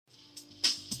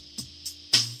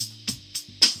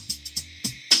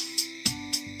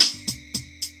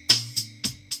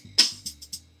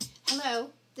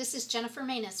This is Jennifer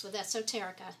Manus with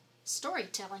Esoterica,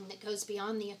 storytelling that goes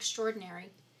beyond the extraordinary.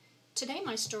 Today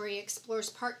my story explores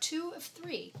part 2 of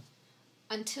 3,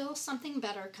 Until Something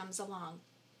Better Comes Along.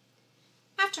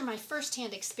 After my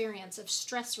first-hand experience of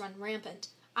stress run rampant,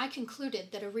 I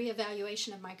concluded that a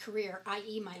reevaluation of my career,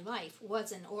 i.e. my life,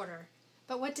 was in order.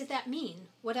 But what did that mean?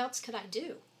 What else could I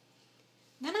do?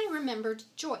 Then I remembered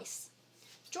Joyce.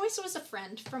 Joyce was a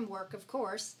friend, from work of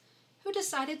course, who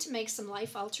decided to make some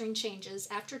life-altering changes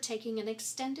after taking an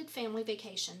extended family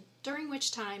vacation, during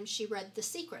which time she read The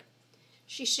Secret.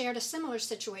 She shared a similar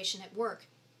situation at work.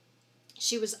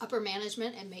 She was upper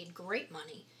management and made great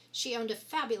money. She owned a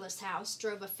fabulous house,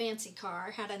 drove a fancy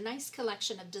car, had a nice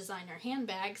collection of designer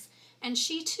handbags, and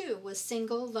she too was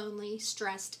single, lonely,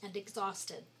 stressed, and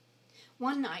exhausted.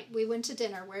 One night we went to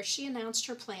dinner where she announced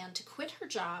her plan to quit her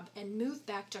job and move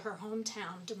back to her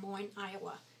hometown, Des Moines,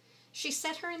 Iowa. She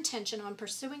set her intention on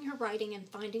pursuing her writing and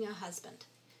finding a husband.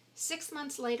 6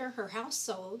 months later, her house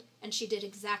sold, and she did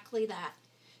exactly that.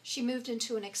 She moved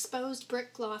into an exposed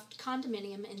brick loft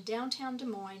condominium in downtown Des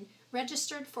Moines,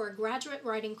 registered for a graduate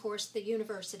writing course at the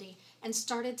university, and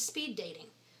started speed dating.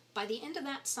 By the end of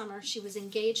that summer, she was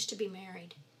engaged to be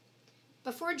married.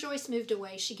 Before Joyce moved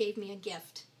away, she gave me a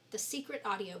gift, The Secret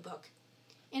audiobook.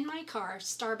 In my car,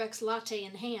 Starbucks latte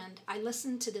in hand, I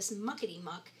listened to this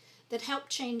muckety-muck that helped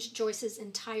change Joyce's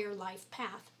entire life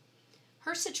path.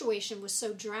 Her situation was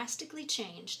so drastically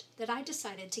changed that I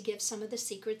decided to give some of The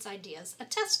Secret's ideas a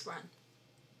test run.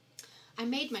 I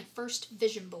made my first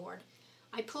vision board.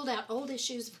 I pulled out old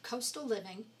issues of Coastal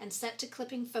Living and set to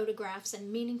clipping photographs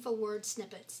and meaningful word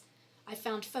snippets. I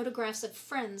found photographs of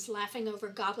friends laughing over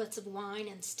goblets of wine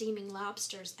and steaming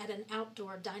lobsters at an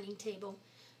outdoor dining table,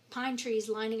 pine trees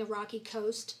lining a rocky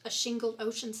coast, a shingled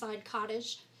oceanside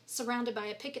cottage, surrounded by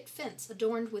a picket fence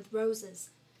adorned with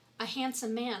roses, a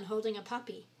handsome man holding a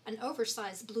puppy, an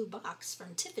oversized blue box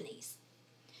from Tiffany's.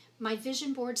 My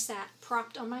vision board sat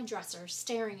propped on my dresser,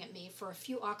 staring at me for a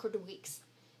few awkward weeks.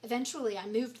 Eventually, I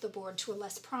moved the board to a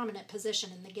less prominent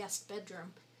position in the guest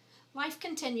bedroom. Life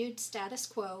continued, status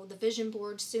quo, the vision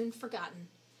board soon forgotten.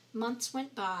 Months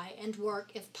went by, and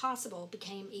work, if possible,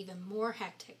 became even more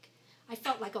hectic. I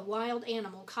felt like a wild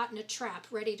animal caught in a trap,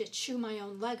 ready to chew my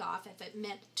own leg off if it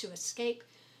meant to escape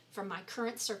from my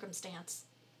current circumstance.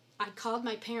 I called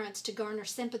my parents to garner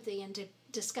sympathy and to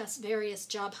discuss various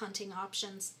job hunting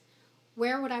options.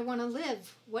 Where would I want to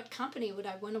live? What company would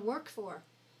I want to work for?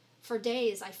 For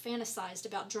days, I fantasized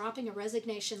about dropping a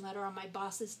resignation letter on my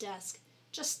boss's desk.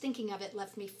 Just thinking of it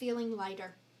left me feeling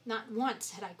lighter. Not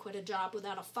once had I quit a job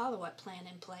without a follow-up plan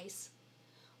in place.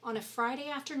 On a Friday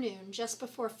afternoon, just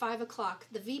before 5 o'clock,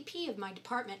 the VP of my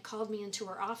department called me into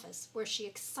her office, where she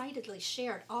excitedly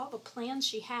shared all the plans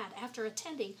she had after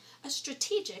attending a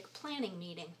strategic planning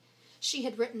meeting. She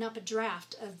had written up a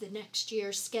draft of the next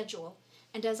year's schedule,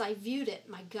 and as I viewed it,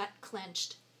 my gut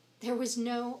clenched. There was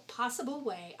no possible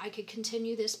way I could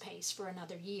continue this pace for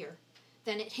another year.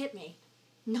 Then it hit me.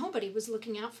 Nobody was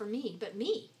looking out for me but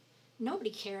me. Nobody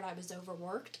cared I was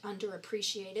overworked,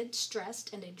 underappreciated,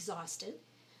 stressed, and exhausted.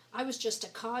 I was just a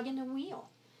cog in a wheel.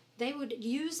 They would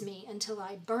use me until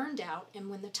I burned out, and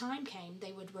when the time came,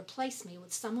 they would replace me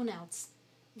with someone else.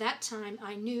 That time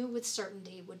I knew with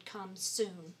certainty would come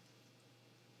soon.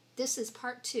 This is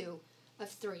part 2 of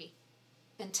 3.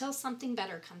 Until Something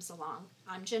Better Comes Along.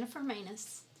 I'm Jennifer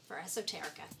Manus for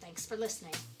Esoterica. Thanks for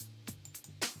listening.